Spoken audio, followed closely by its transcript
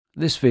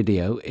This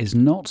video is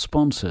not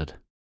sponsored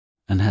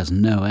and has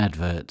no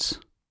adverts.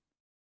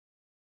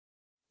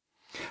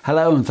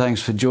 Hello and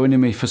thanks for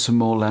joining me for some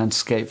more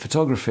landscape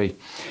photography. In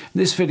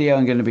this video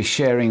I'm going to be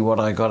sharing what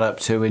I got up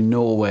to in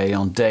Norway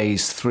on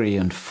days 3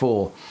 and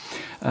 4.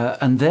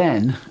 And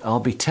then I'll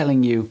be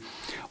telling you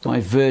my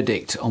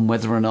verdict on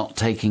whether or not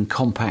taking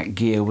compact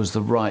gear was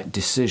the right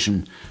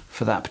decision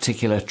for that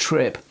particular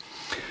trip.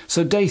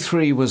 So day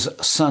 3 was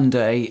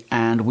Sunday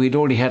and we'd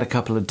already had a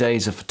couple of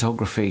days of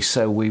photography,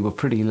 so we were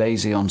pretty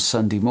lazy on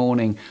Sunday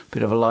morning.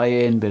 Bit of a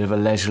lie-in, bit of a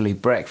leisurely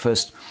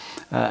breakfast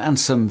and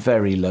some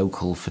very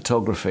local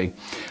photography.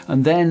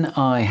 And then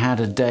I had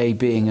a day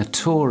being a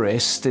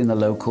tourist in the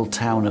local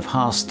town of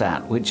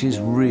Harstad, which is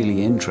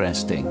really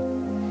interesting.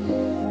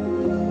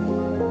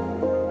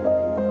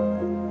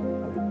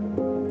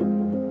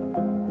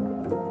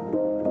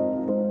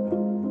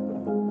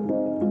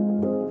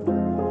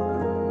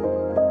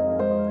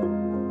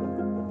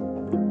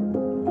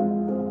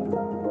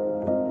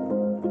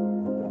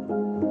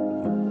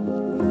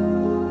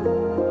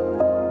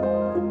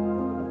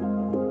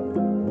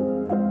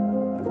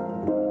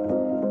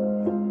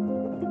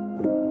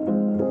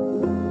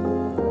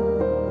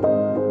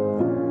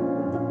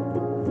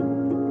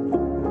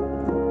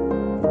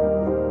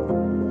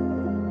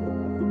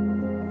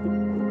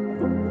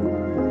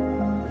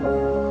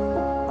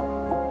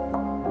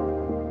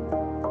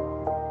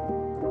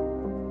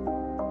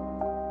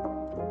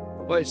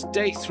 Well, it's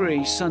day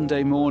 3,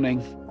 Sunday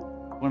morning,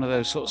 one of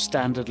those sort of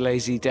standard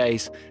lazy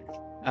days.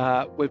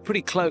 We're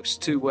pretty close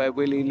to where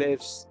Willie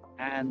lives,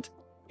 and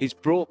he's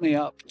brought me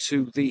up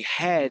to the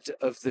head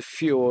of the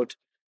fjord,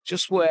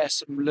 just where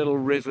some little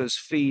rivers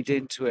feed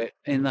into it,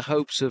 in the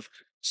hopes of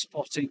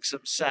spotting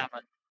some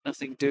salmon.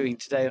 Nothing doing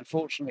today,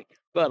 unfortunately,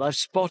 but I've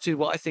spotted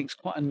what I think is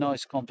quite a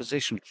nice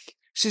composition.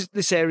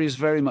 This area is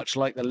very much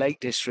like the Lake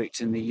District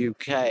in the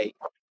UK.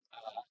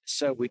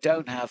 So we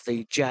don't have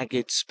the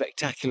jagged,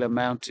 spectacular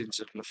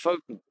mountains of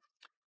Lofoten.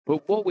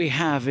 But what we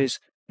have is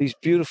these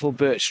beautiful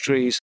birch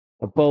trees,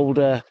 a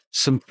boulder,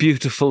 some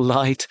beautiful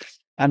light,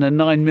 and a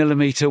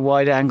 9mm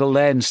wide-angle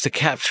lens to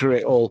capture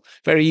it all.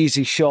 Very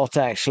easy shot,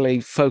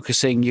 actually.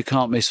 Focusing, you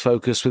can't miss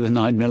focus with a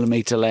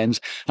 9mm lens.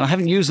 And I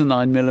haven't used the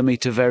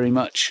 9mm very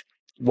much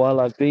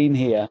while I've been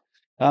here.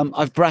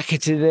 I've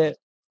bracketed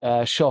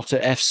it, shot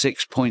at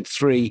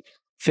f6.3,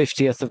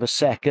 50th of a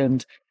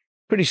second.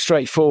 Pretty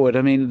straightforward.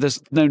 I mean,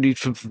 there's no need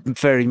for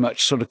very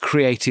much sort of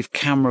creative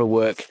camera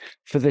work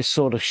for this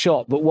sort of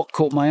shot. But what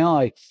caught my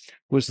eye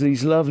was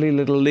these lovely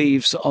little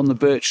leaves on the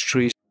birch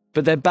trees,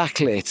 but they're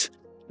backlit.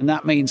 And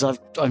that means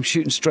I'm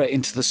shooting straight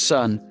into the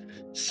sun.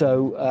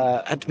 So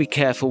I had to be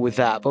careful with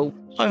that. But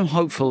I'm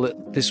hopeful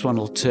that this one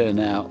will turn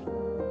out.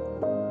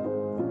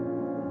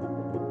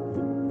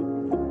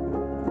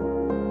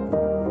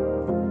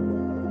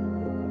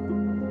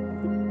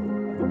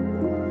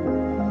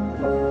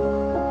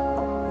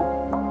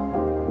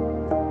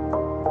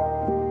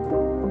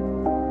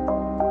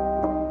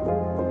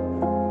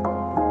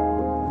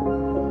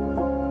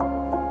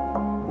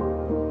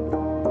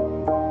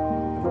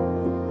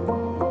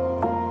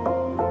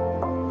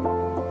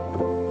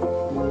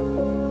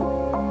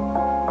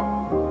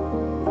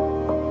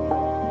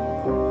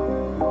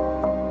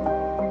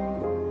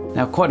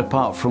 Now, quite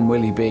apart from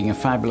Willie being a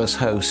fabulous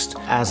host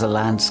as a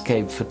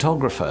landscape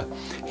photographer,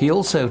 he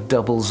also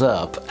doubles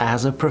up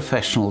as a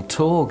professional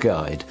tour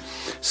guide.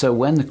 So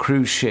when the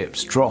cruise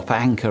ships drop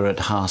anchor at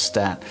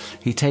Harstad,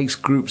 he takes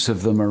groups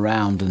of them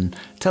around and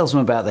tells them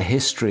about the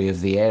history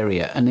of the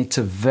area, and it's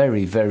a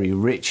very, very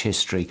rich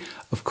history.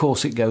 Of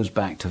course, it goes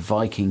back to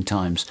Viking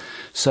times.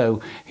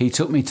 So he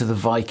took me to the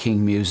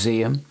Viking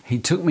Museum, he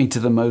took me to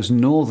the most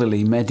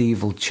northerly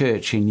medieval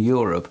church in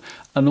Europe,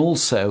 and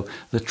also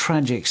the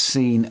tragic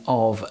scene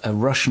of a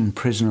Russian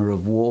prisoner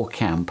of war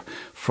camp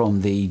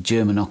from the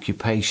German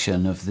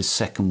occupation of the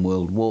Second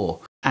World War.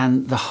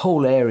 And the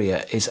whole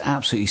area is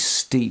absolutely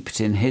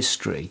steeped in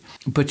history,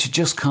 but you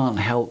just can't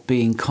help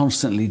being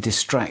constantly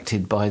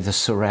distracted by the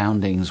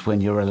surroundings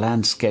when you're a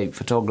landscape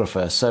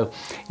photographer. So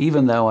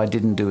even though I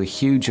didn't do a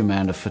huge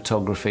amount of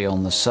photography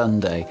on the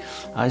Sunday,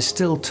 I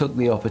still took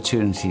the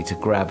opportunity to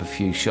grab a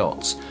few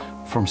shots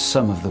from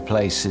some of the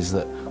places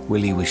that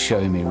Willie was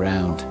showing me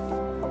around.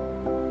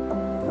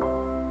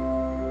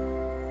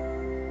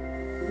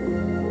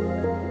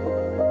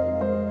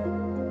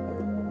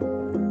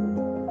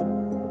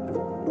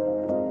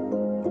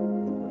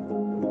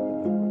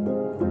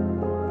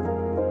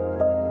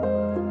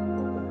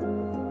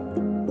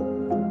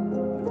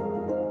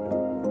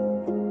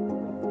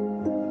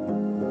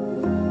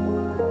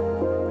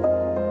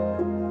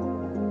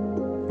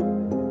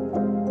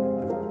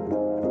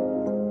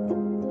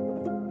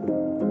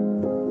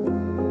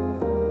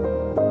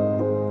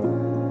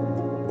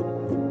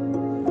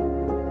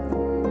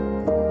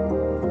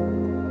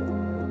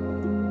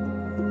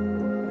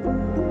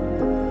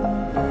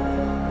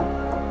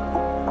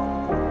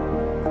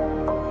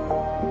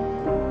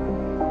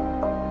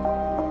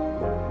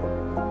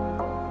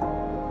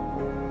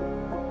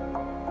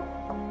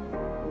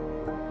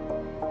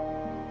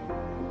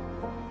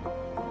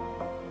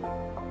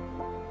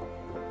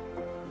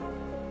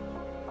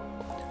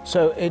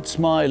 So it's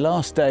my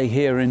last day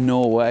here in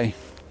Norway,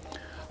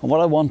 and what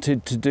I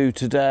wanted to do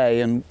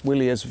today, and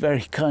Willie has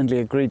very kindly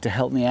agreed to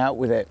help me out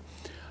with it,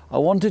 I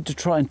wanted to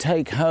try and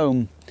take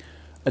home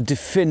a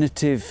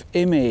definitive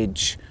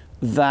image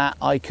that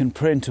I can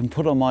print and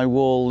put on my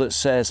wall that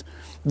says,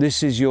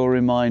 this is your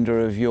reminder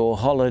of your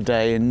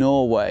holiday in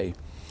Norway.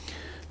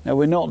 Now,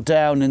 we're not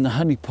down in the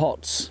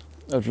honeypots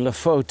of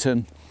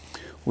Lofoten.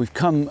 We've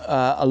come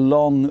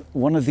along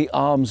one of the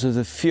arms of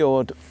the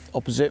fjord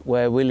opposite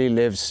where Willie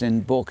lives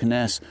in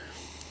Borkenes.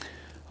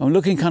 I'm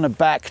looking kind of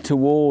back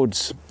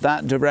towards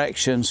that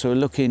direction, so we're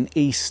looking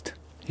east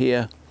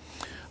here.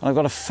 And I've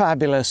got a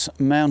fabulous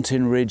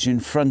mountain ridge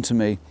in front of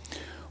me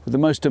with the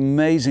most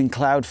amazing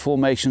cloud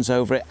formations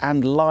over it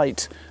and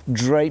light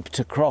draped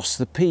across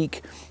the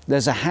peak.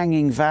 There's a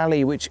hanging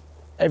valley which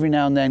every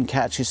now and then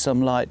catches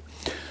some light.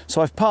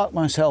 So I've parked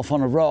myself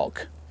on a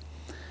rock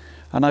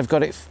and I've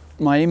got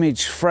my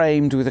image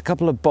framed with a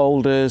couple of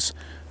boulders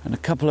and a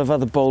couple of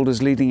other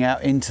boulders leading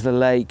out into the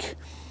lake.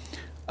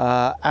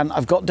 And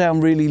I've got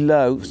down really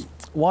low.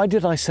 Why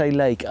did I say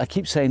lake? I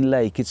keep saying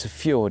lake, it's a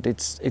fjord,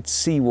 it's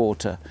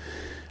seawater.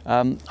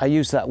 I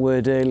used that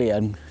word earlier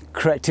and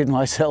corrected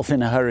myself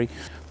in a hurry.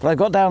 But I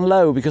got down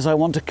low because I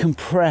want to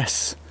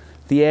compress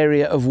the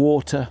area of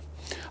water.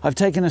 I've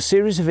taken a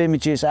series of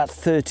images at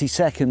 30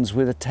 seconds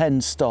with a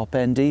 10-stop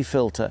ND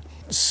filter,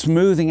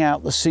 smoothing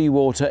out the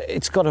seawater.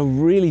 It's got a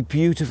really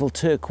beautiful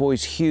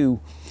turquoise hue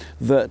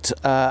that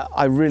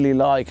I really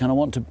like, and I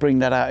want to bring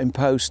that out in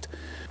post.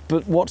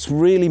 But what's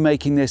really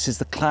making this is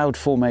the cloud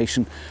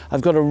formation.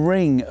 I've got a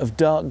ring of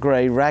dark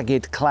grey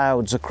ragged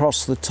clouds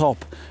across the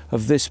top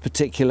of this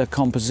particular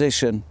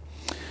composition.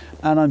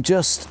 And I'm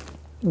just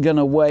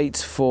gonna wait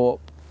for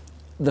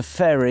the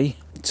ferry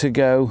to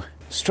go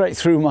straight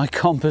through my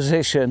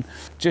composition,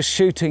 just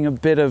shooting a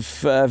bit of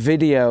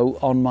video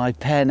on my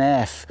Pen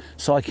F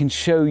so I can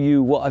show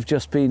you what I've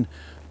just been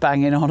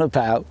banging on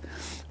about.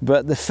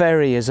 But the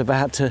ferry is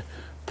about to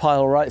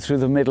pile right through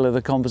the middle of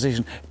the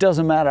composition. It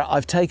doesn't matter,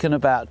 I've taken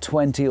about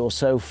 20 or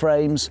so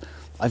frames.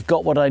 I've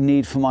got what I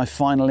need for my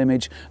final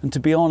image, and to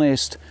be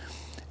honest,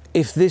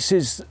 if this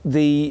is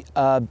the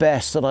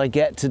best that I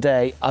get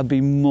today, I'd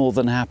be more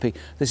than happy.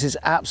 This is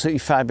absolutely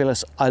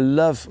fabulous. I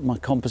love my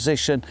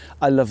composition.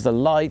 I love the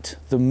light,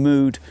 the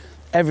mood,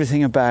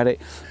 everything about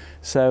it.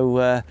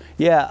 So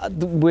yeah,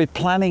 we're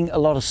planning a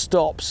lot of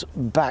stops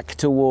back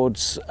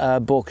towards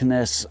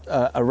Borkenes,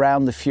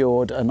 around the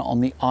fjord and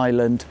on the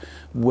island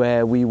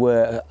where we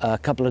were a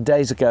couple of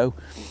days ago.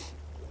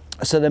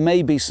 So there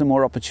may be some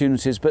more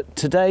opportunities, but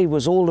today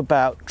was all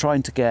about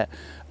trying to get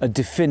a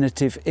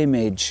definitive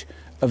image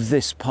of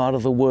this part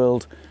of the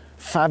world.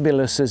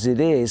 Fabulous as it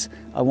is,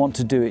 I want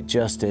to do it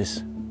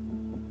justice.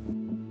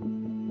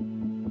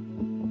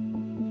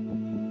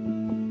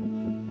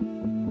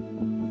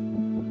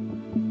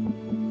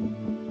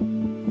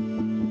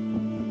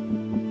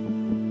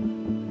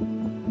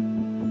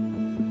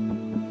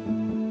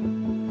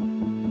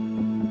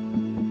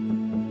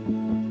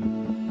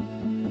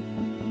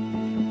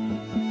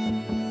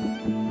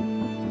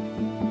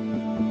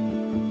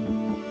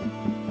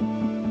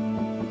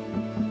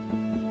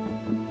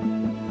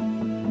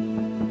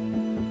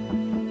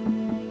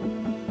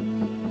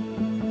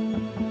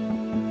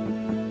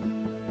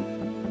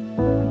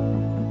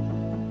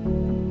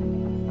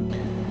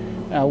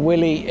 Now,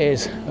 Willie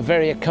is a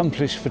very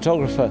accomplished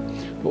photographer,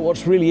 but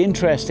what's really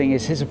interesting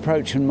is his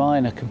approach and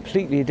mine are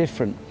completely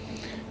different.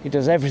 He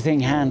does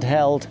everything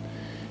handheld,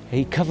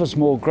 he covers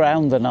more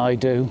ground than I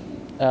do,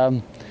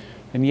 and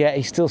yet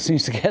he still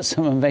seems to get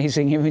some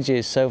amazing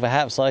images, so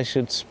perhaps I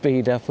should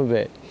speed up a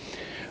bit.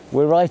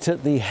 We're right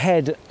at the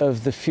head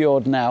of the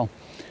fjord now.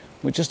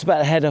 We're just about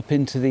to head up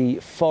into the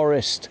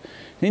forest.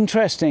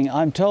 Interesting,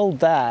 I'm told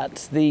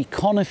that the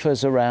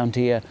conifers around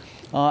here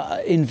are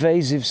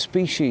invasive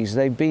species.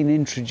 They've been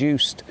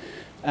introduced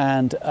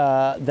and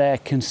they're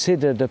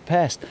considered a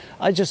pest.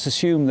 I just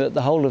assumed that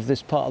the whole of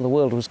this part of the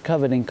world was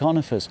covered in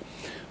conifers,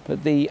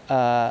 but the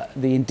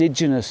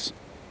indigenous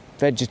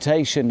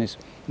vegetation is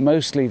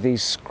mostly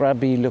these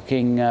scrubby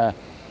looking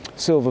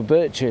silver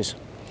birches.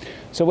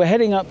 So we're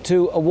heading up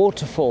to a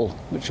waterfall,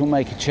 which will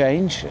make a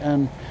change,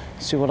 and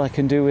see what I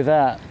can do with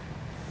that.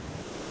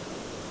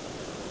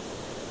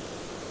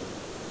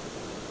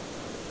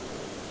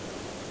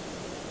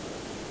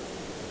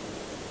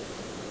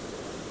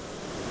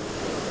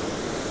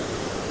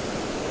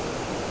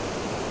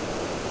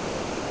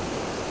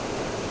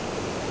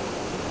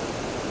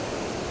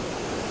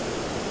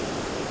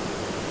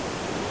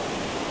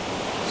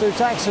 So it's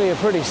actually a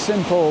pretty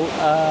simple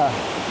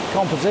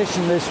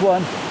composition, this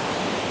one.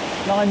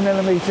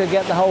 9mm,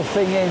 get the whole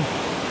thing in.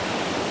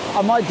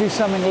 I might do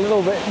something a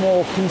little bit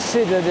more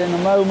considered in a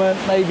moment,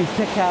 maybe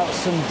pick out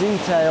some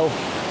detail,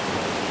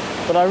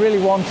 but I really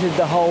wanted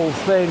the whole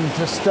thing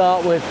to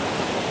start with.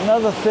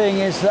 Another thing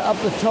is that up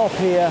the top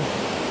here,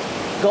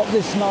 got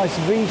this nice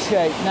V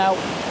shape. Now,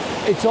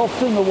 it's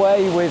often the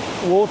way with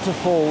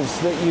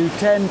waterfalls that you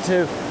tend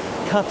to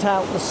cut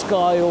out the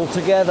sky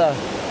altogether.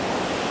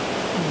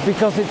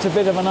 Because it's a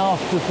bit of an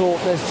afterthought,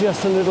 there's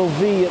just a little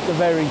V at the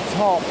very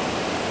top.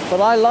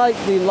 but I like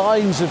the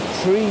lines of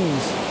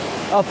trees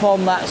up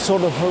on that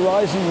sort of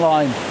horizon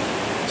line.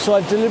 So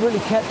I've deliberately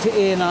kept it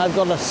in. I've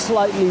got a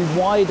slightly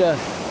wider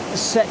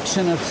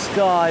section of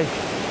sky.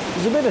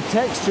 There's a bit of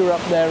texture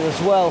up there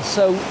as well.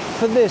 So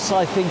for this,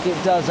 I think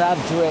it does add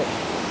to it,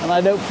 and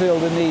I don't feel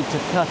the need to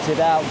cut it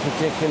out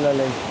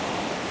particularly.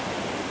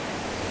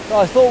 So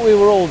I thought we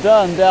were all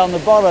done down the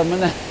bottom,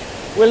 and then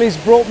Willie's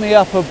brought me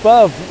up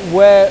above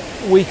where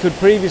we could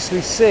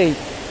previously see,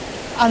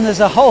 and there's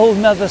a whole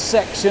nother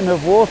section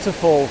of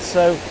waterfall.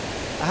 So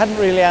I hadn't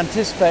really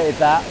anticipated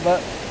that,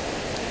 but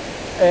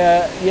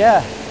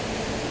yeah,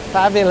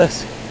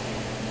 fabulous.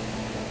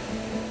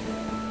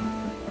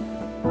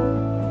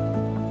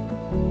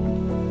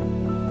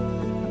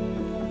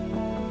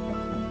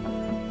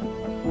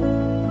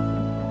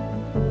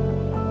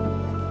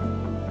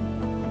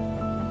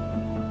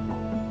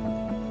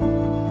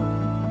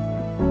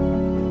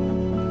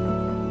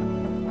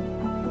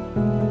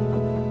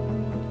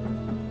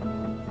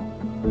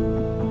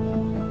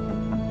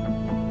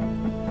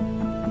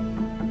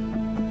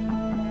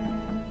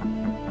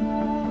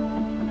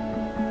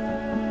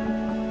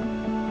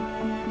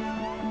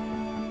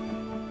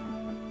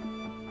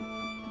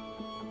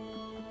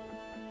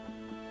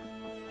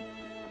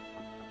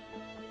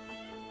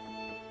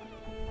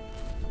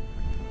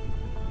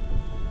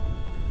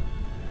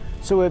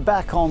 So we're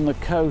back on the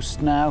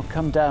coast now,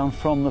 come down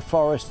from the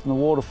forest and the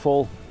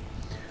waterfall.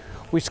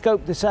 We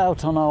scoped this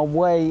out on our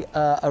way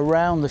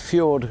around the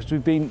fjord, because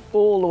we've been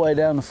all the way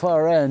down the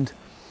far end.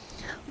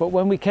 But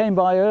when we came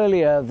by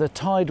earlier, the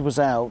tide was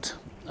out,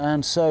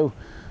 and so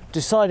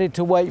decided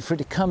to wait for it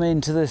to come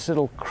into this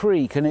little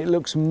creek, and it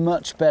looks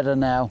much better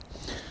now.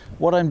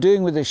 What I'm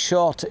doing with this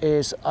shot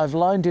is I've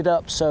lined it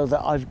up so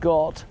that I've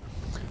got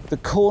the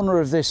corner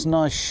of this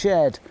nice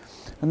shed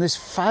and this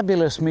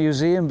fabulous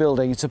museum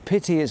building. It's a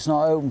pity it's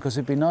not open, because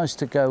it'd be nice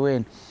to go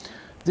in.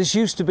 This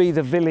used to be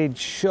the village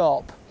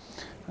shop,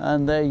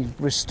 and they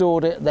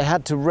restored it. They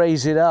had to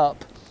raise it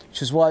up,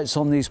 which is why it's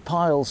on these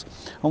piles.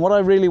 And what I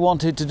really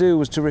wanted to do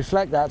was to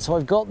reflect that. So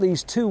I've got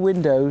these two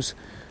windows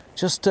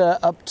just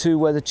up to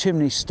where the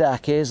chimney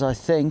stack is, I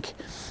think.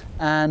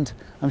 And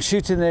I'm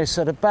shooting this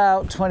at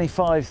about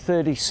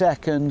 25-30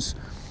 seconds.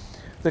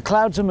 The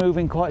clouds are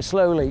moving quite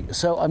slowly,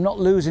 so I'm not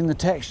losing the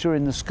texture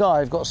in the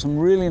sky. I've got some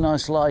really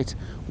nice light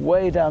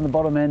way down the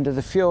bottom end of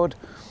the fjord,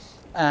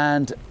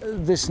 and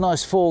this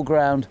nice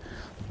foreground.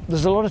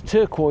 There's a lot of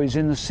turquoise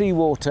in the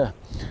seawater,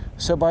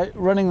 so by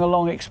running the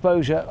long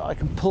exposure, I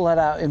can pull that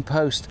out in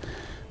post.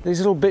 These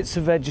little bits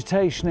of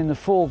vegetation in the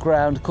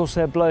foreground, of course,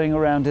 they're blowing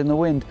around in the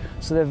wind,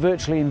 so they're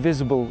virtually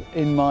invisible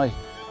in my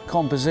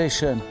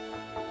composition.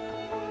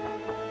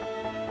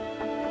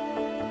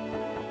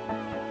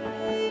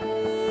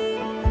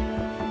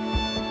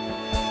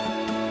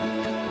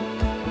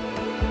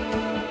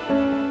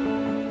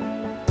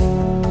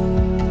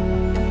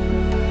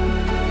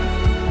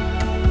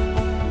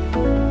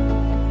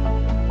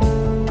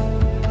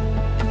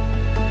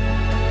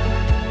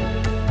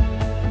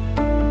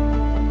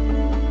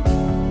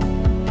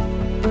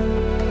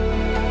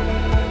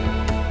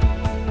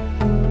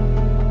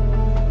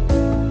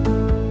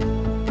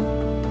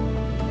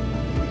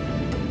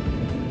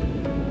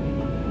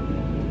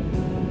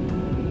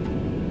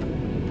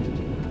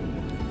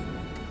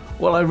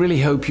 Well, I really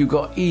hope you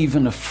got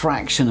even a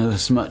fraction of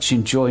as much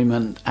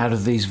enjoyment out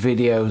of these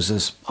videos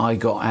as I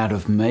got out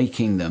of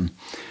making them.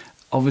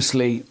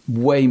 Obviously,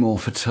 way more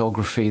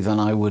photography than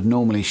I would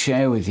normally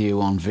share with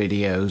you on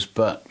videos,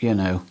 but you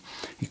know,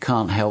 you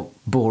can't help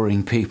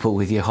boring people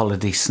with your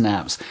holiday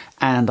snaps,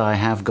 and I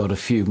have got a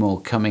few more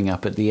coming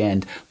up at the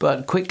end.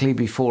 But quickly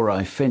before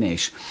I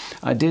finish,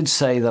 I did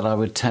say that I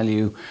would tell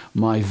you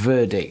my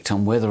verdict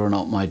on whether or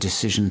not my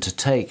decision to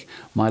take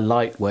my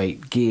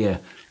lightweight gear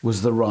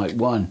was the right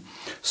one.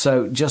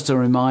 So just a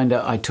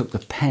reminder, I took the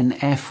Pen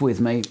F with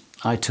me.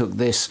 I took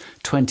this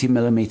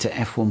 20mm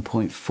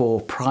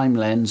f1.4 prime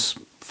lens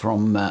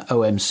from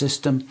OM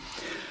System,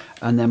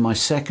 and then my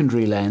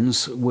secondary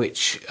lens,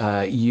 which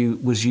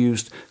was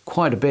used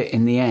quite a bit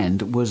in the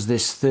end, was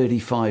this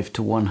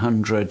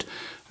 35-100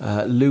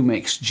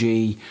 Lumix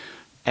G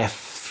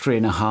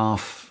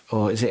f3.5,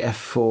 or is it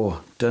f4?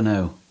 Don't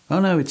know.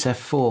 Oh no, it's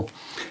f4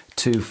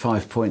 to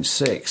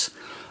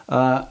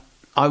 5.6.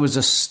 I was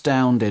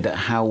astounded at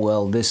how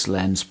well this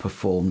lens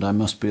performed, I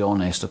must be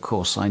honest. Of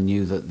course, I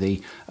knew that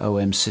the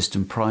OM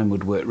System Prime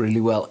would work really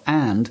well,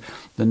 and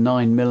the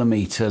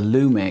 9mm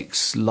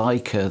Lumix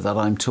Leica that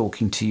I'm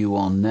talking to you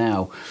on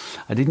now.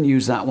 I didn't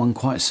use that one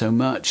quite so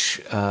much.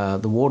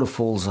 The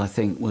waterfalls, I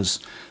think, was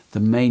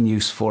the main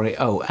use for it.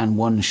 Oh, and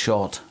one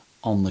shot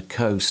on the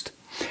coast.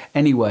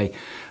 Anyway,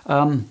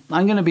 I'm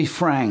going to be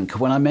frank.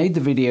 When I made the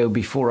video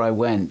before I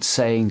went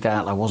saying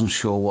that I wasn't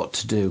sure what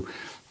to do,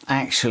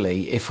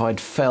 actually, if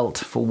I'd felt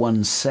for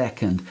 1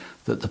 second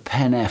that the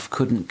Pen F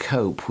couldn't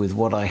cope with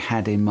what I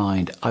had in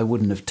mind, I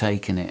wouldn't have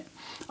taken it.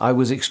 I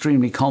was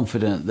extremely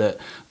confident that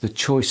the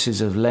choices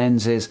of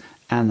lenses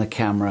and the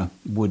camera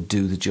would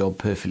do the job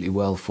perfectly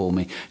well for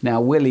me. Now,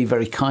 Willie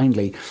very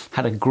kindly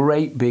had a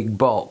great big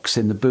box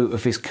in the boot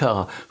of his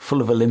car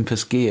full of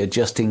Olympus gear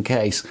just in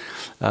case.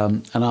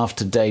 And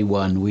after day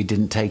one, we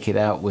didn't take it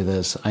out with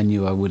us. I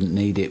knew I wouldn't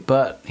need it,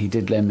 but he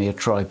did lend me a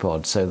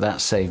tripod, so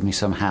that saved me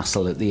some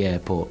hassle at the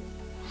airport.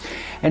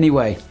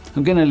 Anyway,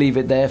 I'm going to leave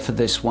it there for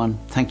this one.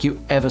 Thank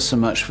you ever so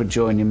much for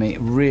joining me.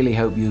 Really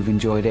hope you've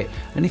enjoyed it.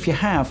 And if you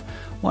have,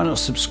 why not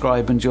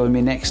subscribe and join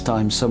me next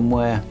time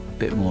somewhere a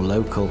bit more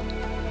local.